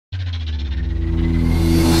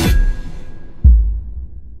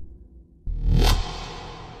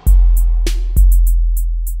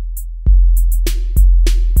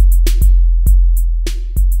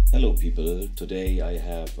people, today I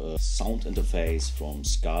have a sound interface from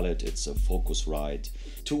Scarlett. It's a Focusrite,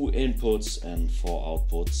 2 inputs and 4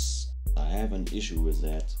 outputs. I have an issue with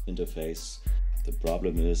that interface. The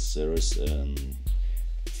problem is there is a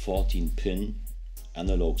 14-pin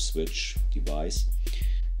analog switch device,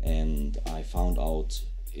 and I found out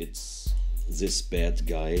it's this bad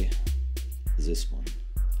guy, this one.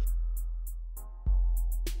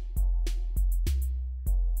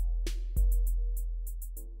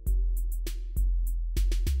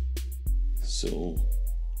 So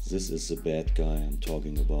this is the bad guy I'm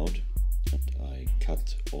talking about. I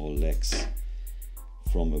cut all legs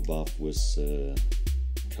from above with a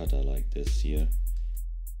cutter like this here.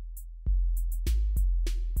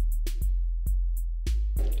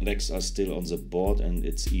 Legs are still on the board and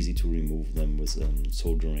it's easy to remove them with a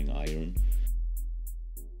soldering iron.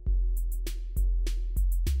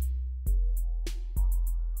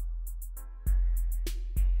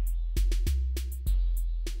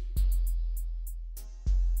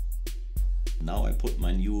 Now I put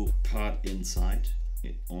my new part inside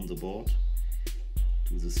on the board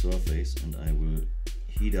to the surface, and I will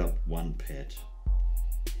heat up one pad.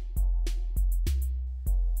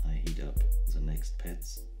 I heat up the next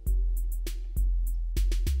pads.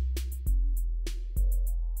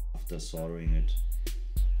 After soldering it,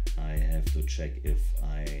 I have to check if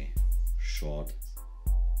I short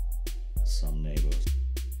some neighbors.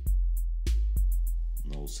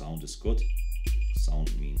 No sound is good.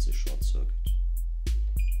 Sound means a short circuit.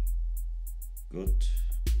 Good,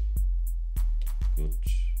 good,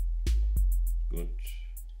 good.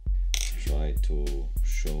 Try to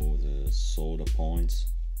show the solder points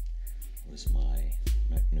with my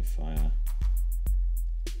magnifier.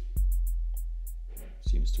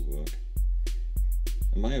 Seems to work.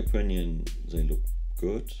 In my opinion, they look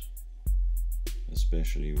good,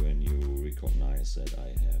 especially when you recognize that I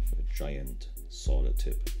have a giant solder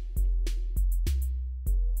tip.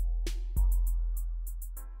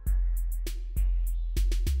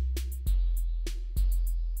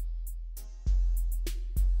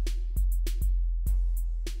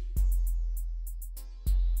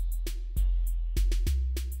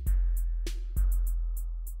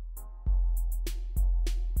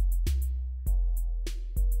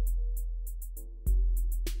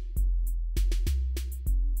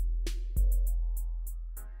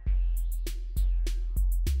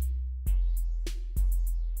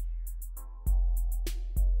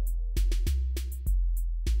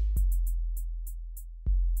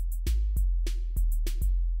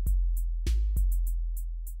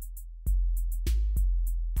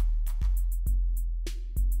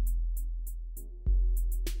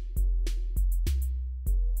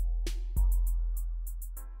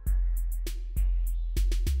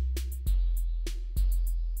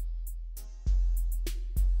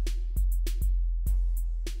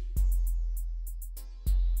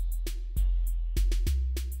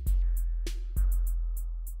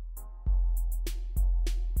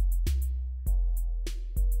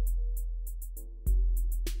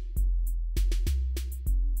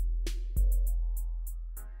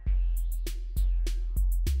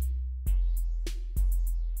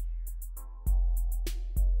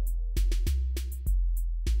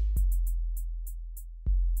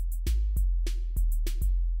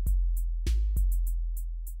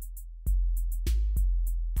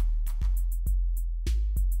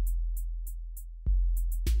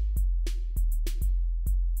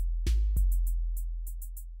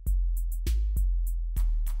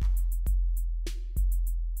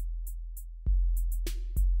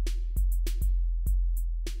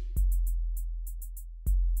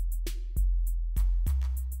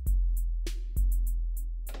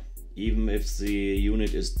 Even if the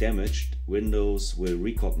unit is damaged, Windows will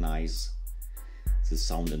recognize the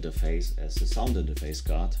sound interface as the sound interface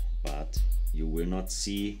card, but you will not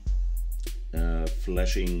see a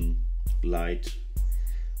flashing light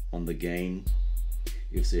on the gain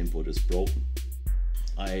if the input is broken.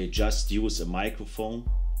 I just use a microphone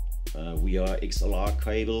via XLR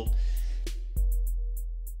cable.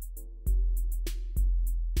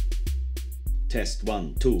 Test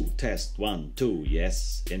 1, 2, test 1, 2,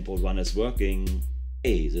 yes, input 1 is working.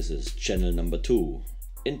 Hey, this is channel number 2,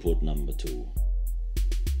 input number 2.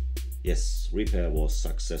 Yes, repair was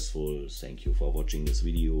successful. Thank you for watching this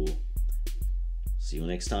video. See you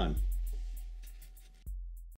next time.